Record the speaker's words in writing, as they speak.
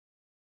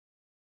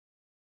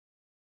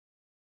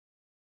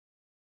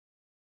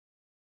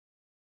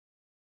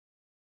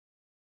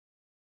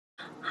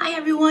Hi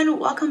everyone,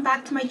 welcome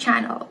back to my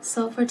channel.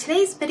 So for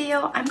today's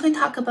video, I'm going to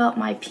talk about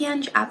my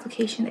P.Eng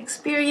application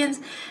experience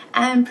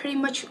and pretty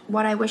much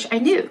what I wish I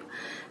knew.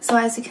 So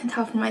as you can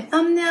tell from my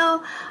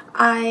thumbnail,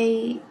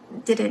 I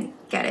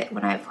didn't get it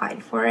when I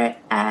applied for it,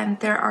 and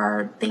there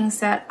are things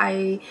that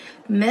I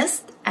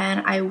missed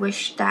and I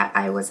wish that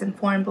I was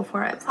informed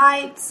before I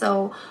applied.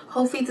 So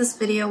hopefully this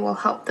video will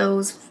help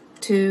those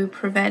to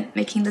prevent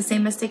making the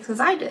same mistakes as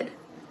I did.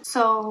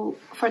 So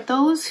for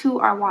those who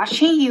are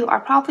watching, you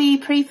are probably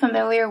pretty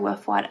familiar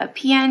with what a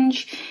P.Eng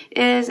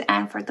is,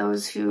 and for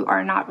those who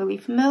are not really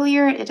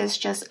familiar, it is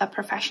just a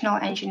professional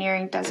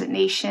engineering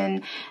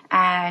designation,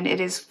 and it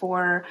is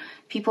for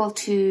people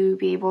to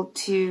be able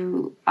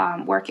to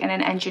work in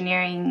an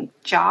engineering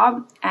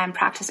job and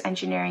practice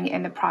engineering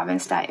in the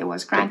province that it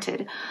was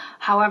granted.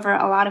 However,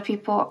 a lot of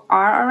people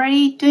are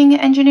already doing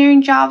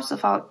engineering jobs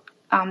without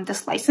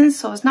this license,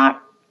 so it's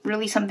not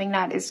really something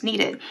that is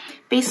needed.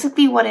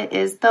 Basically what it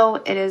is though,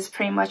 it is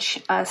pretty much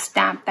a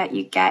stamp that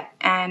you get,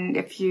 and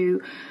if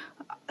you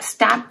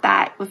stamp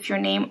that with your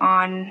name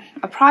on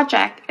a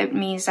project, it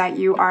means that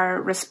you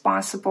are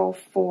responsible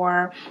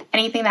for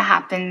anything that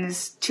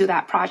happens to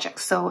that project.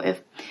 So if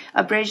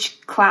a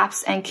bridge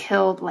collapsed and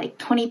killed like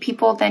 20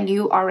 people, then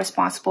you are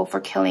responsible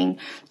for killing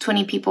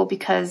 20 people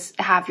because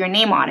it have your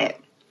name on it.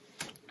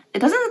 It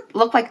doesn't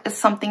look like it's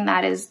something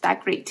that is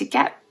that great to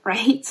get,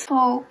 right?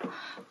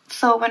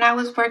 So when I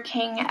was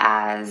working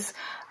as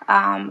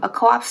a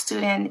co-op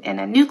student in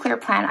a nuclear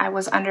plant, I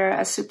was under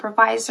a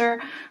supervisor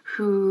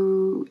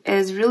who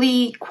is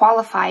really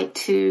qualified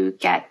to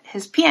get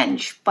his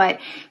P.Eng, but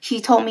he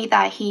told me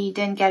that he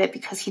didn't get it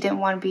because he didn't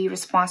want to be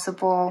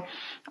responsible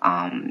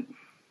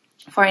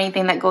for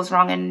anything that goes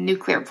wrong in a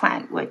nuclear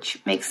plant,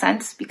 which makes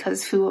sense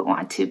because who would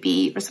want to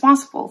be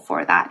responsible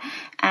for that?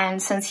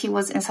 And since he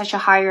was in such a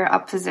higher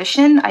up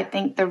position, I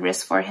think the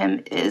risk for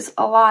him is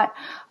a lot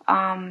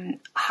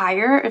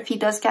higher if he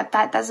does get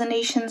that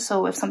designation.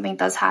 So if something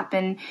does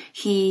happen,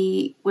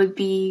 he would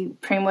be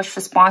pretty much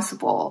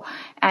responsible.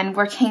 And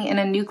working in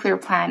a nuclear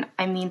plant,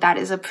 I mean, that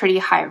is a pretty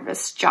high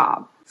risk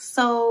job.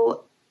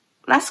 So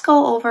let's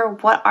go over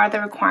what are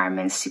the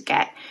requirements to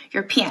get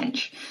your P.Eng.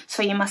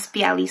 So you must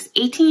be at least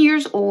 18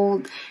 years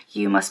old,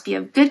 you must be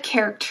of good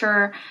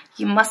character,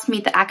 you must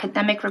meet the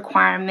academic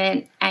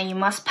requirement, and you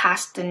must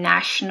pass the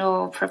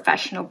National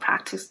Professional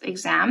Practice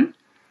Exam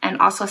and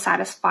also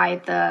satisfy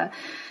the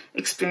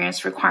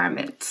experience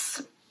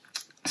requirements.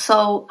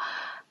 So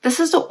this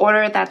is the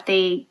order that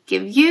they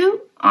give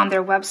you on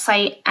their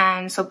website,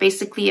 and so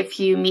basically if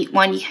you meet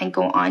one, you can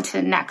go on to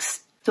the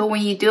next. So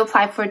when you do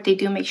apply for it, they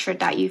do make sure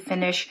that you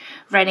finish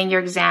writing your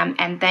exam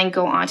and then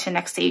go on to the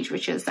next stage,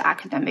 which is the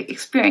academic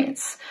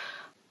experience.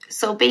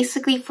 So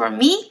basically for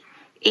me,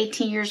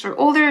 18 years or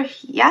older,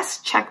 yes,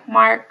 check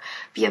mark.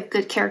 Be of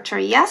good character,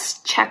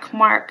 yes, check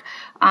mark.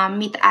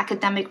 Meet the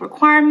academic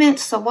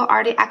requirements. So what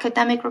are the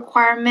academic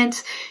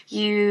requirements?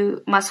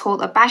 You must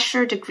hold a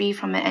bachelor degree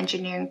from an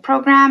engineering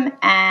program,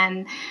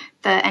 and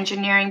the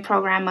engineering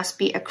program must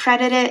be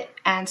accredited.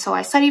 And so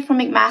I studied from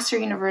McMaster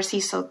University,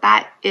 so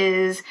that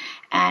is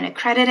an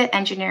accredited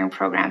engineering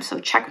program. So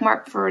check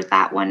mark for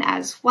that one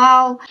as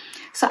well.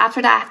 So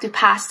after that, I have to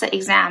pass the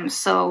exam.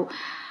 So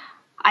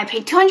I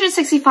paid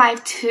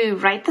 $265 to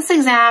write this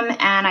exam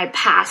and I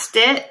passed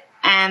it.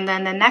 And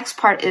then the next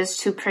part is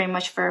to pretty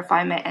much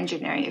verify my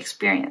engineering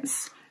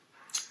experience.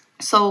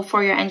 So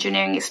for your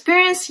engineering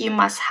experience, you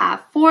must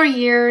have 4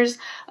 years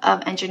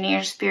of engineering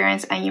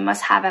experience, and you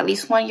must have at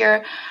least 1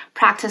 year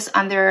practice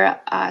under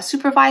a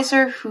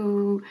supervisor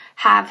who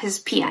have his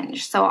P.Eng.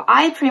 So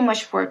I pretty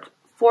much worked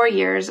 4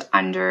 years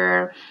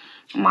under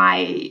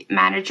my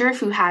manager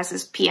who has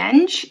his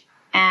P.Eng,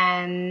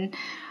 and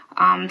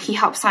he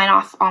helped sign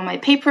off all my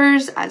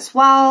papers as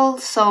well.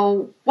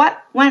 So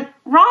what went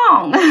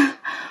wrong?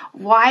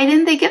 Why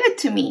didn't they give it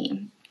to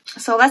me?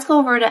 So let's go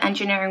over the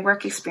engineering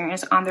work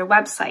experience on their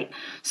website.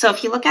 So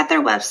if you look at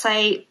their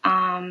website,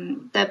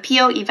 the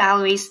PO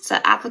evaluates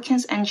the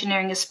applicant's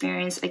engineering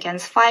experience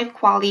against 5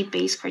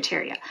 quality-based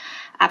criteria: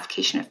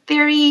 application of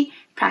theory,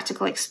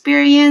 practical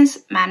experience,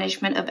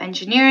 management of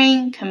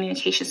engineering,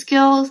 communication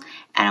skills,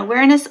 and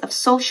awareness of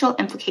social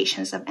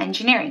implications of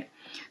engineering.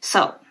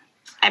 So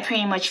I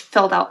pretty much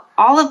filled out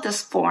all of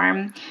this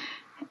form,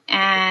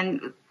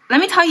 and let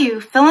me tell you,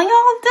 filling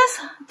all of this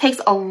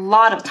takes a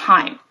lot of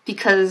time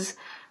because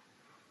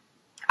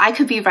I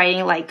could be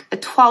writing like a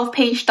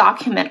 12-page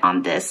document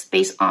on this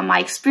based on my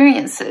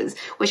experiences,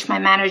 which my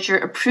manager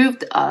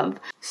approved of.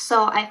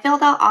 So I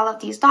filled out all of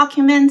these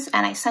documents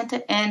and I sent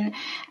it in,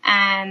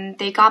 and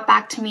they got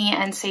back to me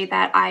and say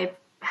that I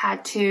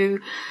had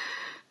to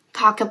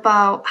talk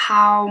about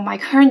how my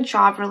current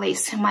job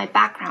relates to my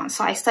background.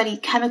 So I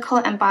studied chemical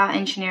and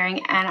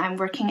bioengineering, and I'm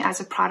working as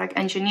a product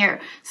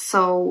engineer.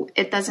 So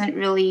it doesn't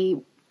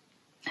really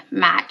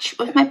match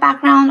with my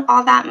background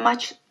all that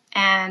much.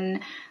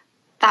 And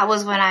that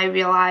was when I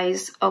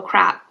realized, oh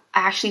crap,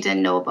 I actually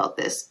didn't know about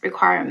this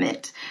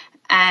requirement.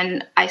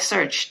 And I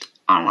searched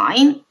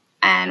online,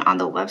 and on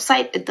the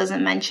website, it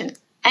doesn't mention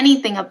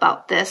anything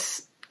about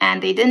this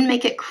and they didn't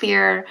make it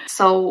clear.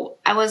 So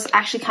I was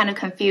actually kind of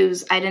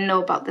confused. I didn't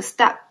know about this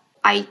step.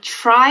 I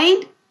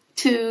tried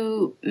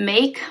to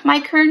make my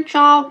current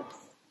job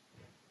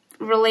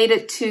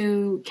related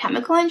to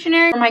chemical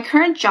engineering. For my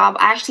current job,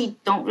 I actually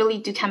don't really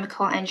do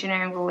chemical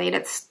engineering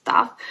related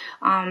stuff.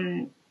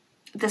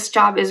 This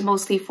job is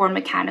mostly for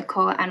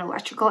mechanical and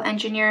electrical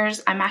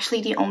engineers. I'm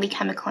actually the only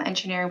chemical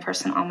engineering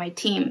person on my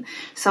team.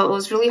 So it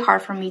was really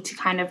hard for me to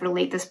kind of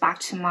relate this back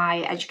to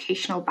my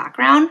educational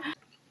background.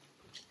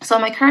 So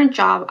in my current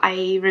job,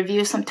 I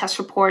review some test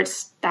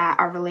reports that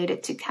are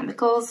related to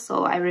chemicals.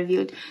 So I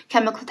reviewed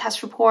chemical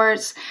test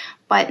reports,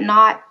 but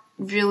not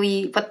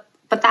really, but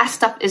that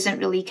stuff isn't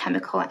really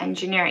chemical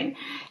engineering.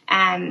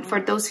 And for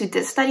those who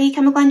did study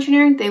chemical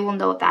engineering, they will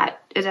know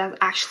that it is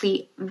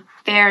actually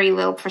very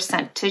little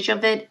percentage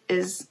of it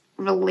is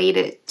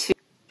related to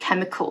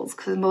chemicals,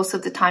 because most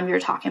of the time you're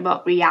talking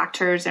about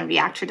reactors and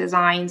reactor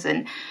designs,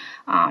 and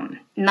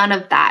none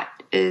of that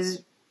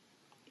is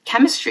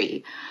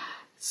chemistry.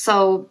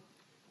 So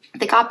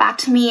they got back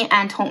to me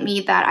and told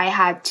me that I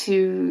had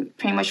to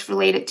pretty much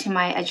relate it to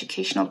my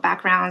educational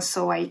background.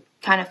 So I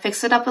kind of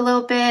fixed it up a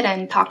little bit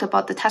and talked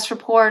about the test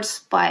reports,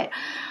 but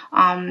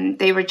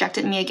they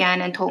rejected me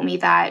again and told me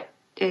that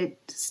it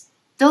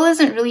still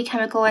isn't really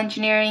chemical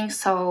engineering.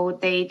 So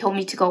they told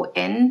me to go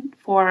in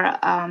for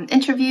an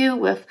interview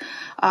with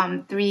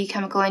 3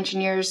 chemical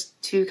engineers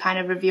to kind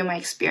of review my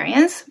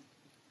experience.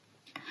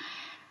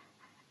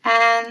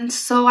 And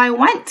so I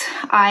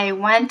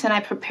went and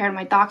I prepared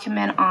my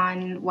document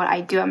on what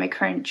I do at my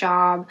current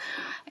job.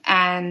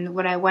 And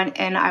when I went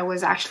in, I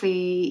was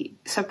actually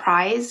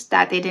surprised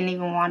that they didn't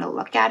even want to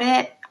look at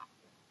it.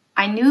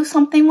 I knew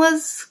something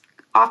was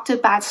off to a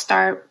bad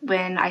start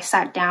when I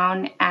sat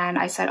down and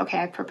I said, okay,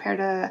 I prepared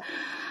a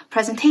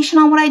presentation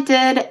on what I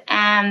did.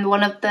 And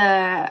one of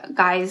the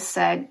guys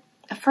said,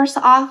 first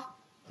off,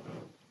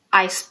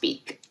 I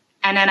speak.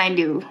 And then I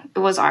knew it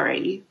was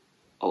already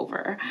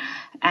over.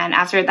 And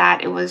after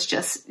that, it was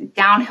just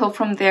downhill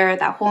from there.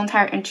 That whole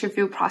entire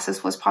interview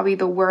process was probably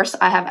the worst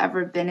I have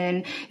ever been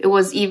in. It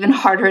was even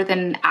harder than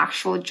an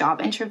actual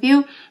job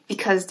interview,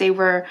 because they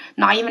were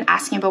not even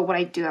asking about what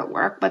I do at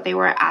work, but they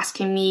were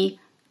asking me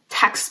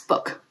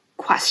textbook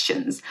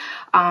questions,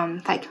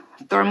 like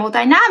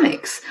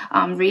thermodynamics,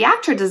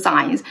 reactor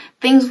designs,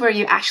 things where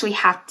you actually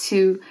have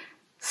to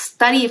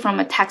study from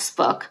a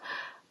textbook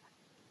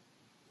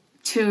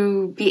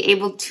to be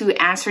able to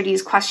answer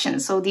these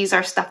questions. So these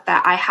are stuff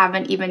that I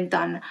haven't even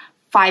done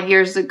 5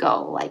 years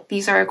ago. Like,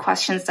 these are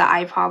questions that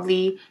I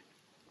probably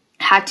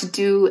had to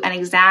do an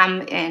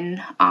exam in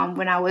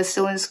when I was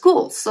still in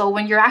school. So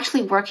when you're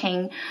actually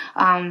working,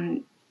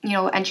 you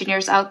know,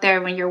 engineers out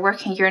there, when you're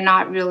working, you're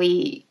not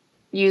really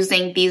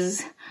using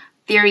these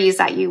theories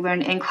that you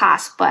learn in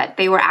class, but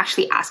they were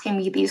actually asking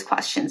me these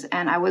questions,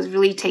 and I was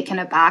really taken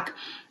aback.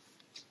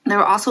 They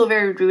were also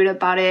very rude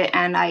about it,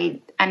 and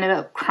I ended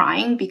up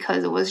crying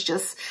because it was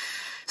just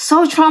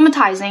so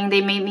traumatizing.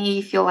 They made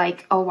me feel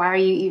like, oh, why are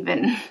you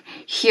even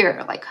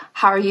here? Like,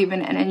 how are you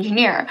even an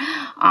engineer?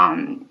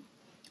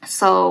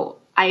 So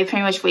I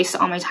pretty much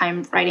wasted all my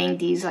time writing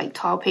these like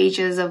 12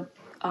 pages of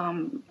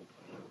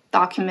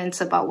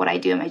documents about what I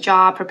do in my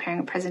job, preparing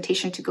a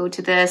presentation to go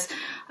to this,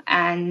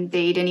 and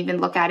they didn't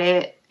even look at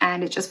it,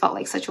 and it just felt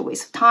like such a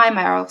waste of time.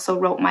 I also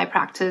wrote my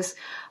practice.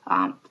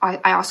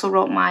 I also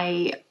wrote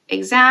my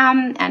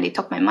exam, and they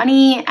took my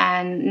money,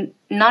 and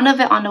none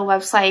of it on the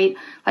website,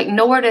 like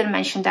nowhere did it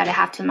mention that I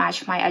have to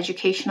match my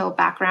educational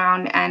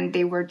background, and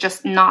they were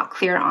just not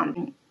clear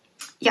on.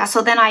 Yeah,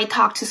 so then I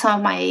talked to some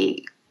of my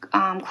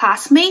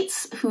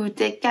classmates who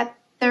did get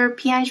their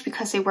P.Eng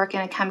because they work in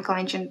a chemical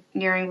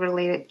engineering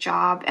related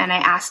job, and I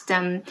asked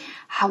them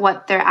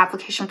what their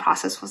application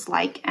process was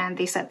like, and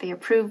they said they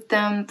approved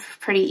them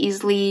pretty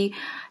easily.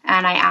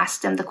 And I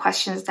asked them the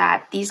questions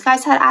that these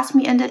guys had asked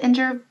me in the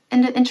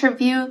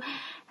interview,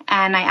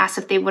 and I asked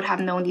if they would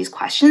have known these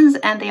questions,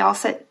 and they all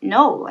said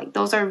no. Like,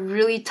 those are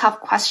really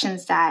tough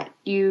questions that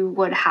you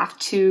would have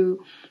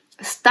to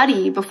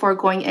study before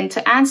going in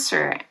to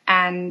answer.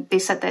 And they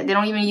said that they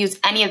don't even use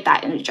any of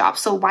that in a job.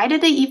 So why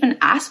did they even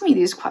ask me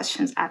these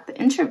questions at the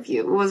interview?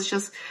 It was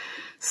just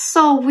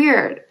so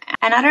weird.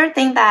 Another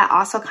thing that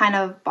also kind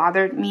of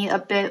bothered me a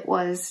bit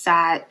was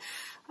that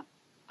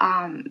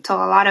so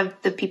a lot of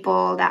the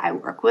people that I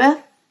work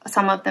with,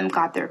 some of them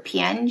got their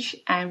P.Eng,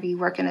 and we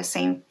work in the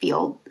same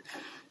field.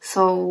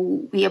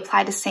 So we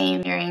apply the same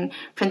engineering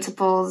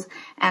principles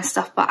and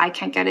stuff, but I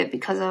can't get it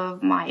because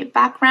of my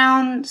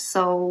background.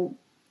 So,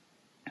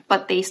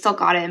 but they still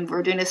got it, and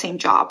we're doing the same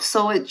job.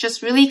 So it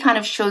just really kind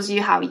of shows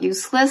you how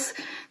useless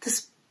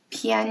this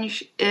P.Eng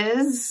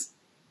is.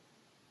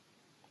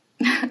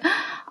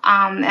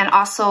 And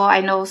also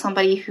I know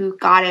somebody who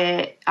got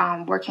it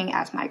working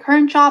at my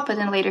current job, but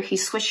then later he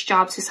switched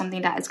jobs to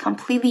something that is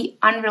completely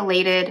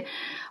unrelated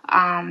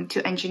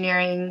to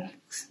engineering,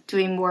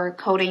 doing more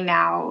coding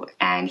now,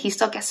 and he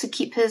still gets to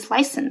keep his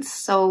license.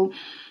 So,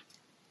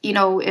 you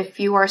know, if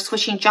you are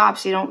switching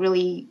jobs, you don't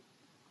really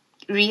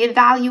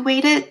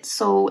reevaluate it.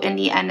 So in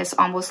the end, it's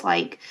almost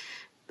like,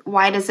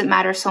 why does it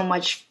matter so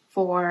much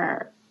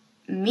for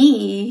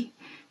me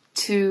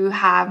to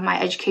have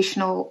my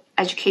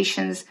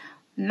educations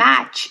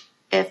match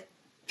if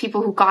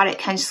people who got it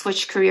can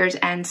switch careers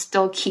and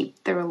still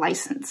keep their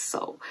license.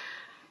 So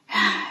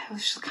it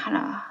was just kind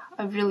of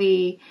a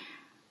really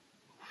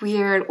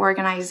weird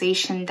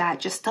organization that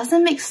just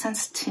doesn't make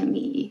sense to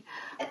me.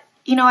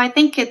 You know, I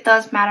think it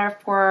does matter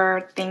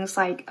for things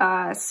like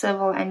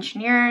civil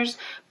engineers,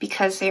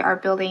 because they are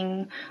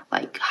building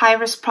like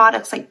high-risk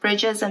products like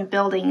bridges and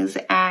buildings,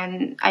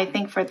 and I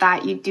think for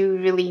that you do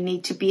really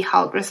need to be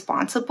held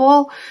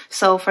responsible.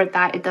 So for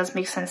that, it does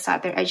make sense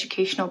that their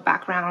educational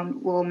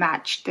background will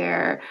match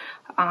their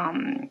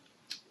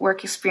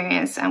work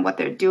experience and what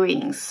they're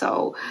doing.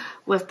 So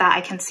with that, I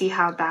can see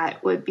how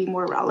that would be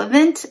more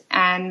relevant.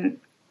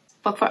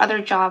 But for other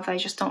jobs, I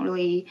just don't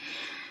really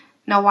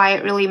know why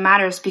it really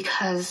matters,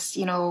 because,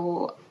 you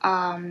know,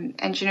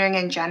 engineering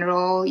in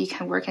general, you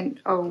can work in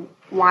a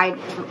wide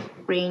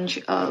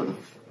range of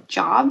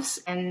jobs.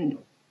 And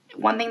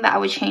one thing that I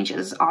would change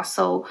is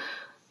also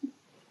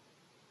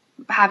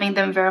having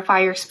them verify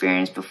your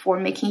experience before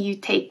making you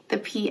take the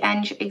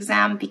P.Eng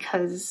exam,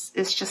 because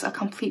it's just a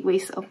complete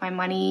waste of my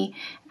money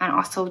and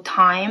also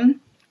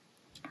time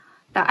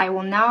that I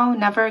will now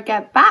never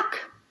get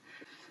back.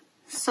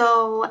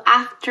 So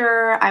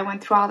after I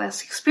went through all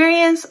this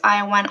experience,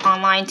 I went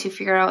online to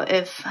figure out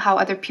how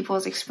other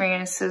people's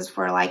experiences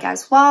were like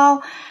as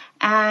well.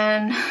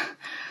 And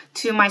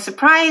to my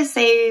surprise,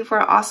 they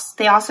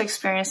also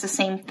experienced the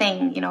same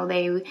thing. You know,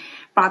 they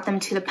brought them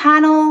to the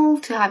panel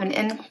to have an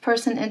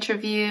in-person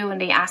interview, and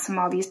they asked them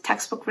all these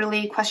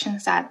textbook-related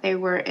questions that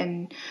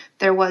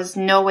there was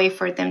no way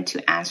for them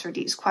to answer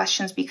these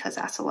questions, because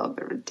that's a little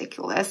bit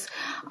ridiculous.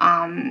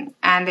 And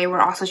they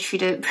were also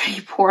treated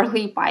pretty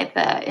poorly by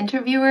the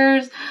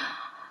interviewers.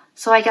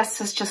 So I guess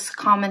it's just a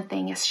common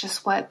thing. It's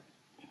just what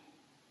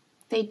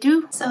they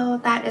do. So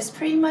that is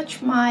pretty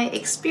much my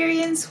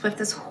experience with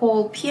this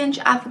whole P.Eng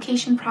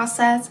application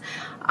process.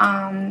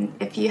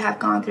 If you have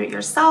gone through it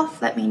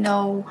yourself, let me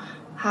know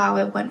how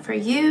it went for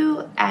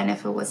you, and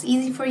if it was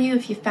easy for you,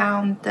 if you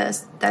found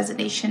this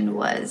designation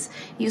was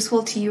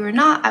useful to you or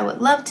not. I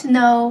would love to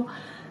know.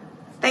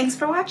 Thanks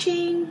for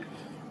watching.